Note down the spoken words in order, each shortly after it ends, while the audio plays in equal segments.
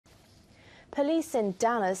Police in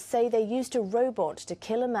Dallas say they used a robot to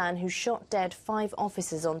kill a man who shot dead 5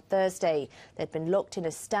 officers on Thursday. They'd been locked in a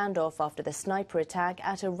standoff after the sniper attack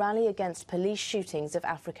at a rally against police shootings of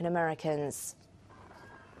African Americans.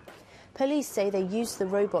 Police say they used the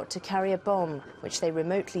robot to carry a bomb, which they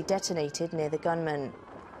remotely detonated near the gunman.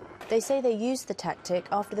 They say they used the tactic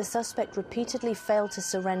after the suspect repeatedly failed to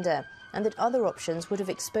surrender and that other options would have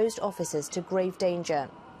exposed officers to grave danger.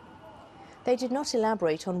 They did not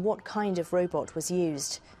elaborate on what kind of robot was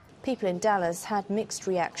used. People in Dallas had mixed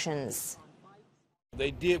reactions. They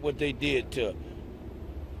did what they did to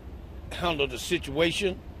handle the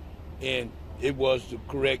situation, and it was the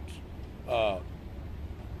correct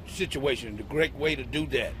situation, the correct way to do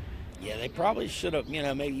that. Yeah, they probably should have,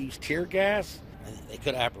 maybe used tear gas. They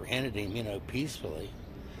could have apprehended him, peacefully.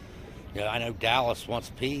 I know Dallas wants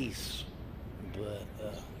peace, but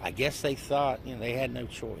I guess they thought, they had no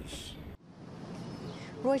choice.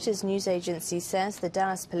 Reuters news agency says the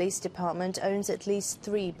Dallas Police Department owns at least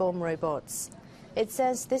 3 bomb robots. It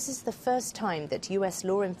says this is the first time that U.S.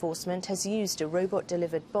 law enforcement has used a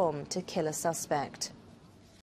robot-delivered bomb to kill a suspect.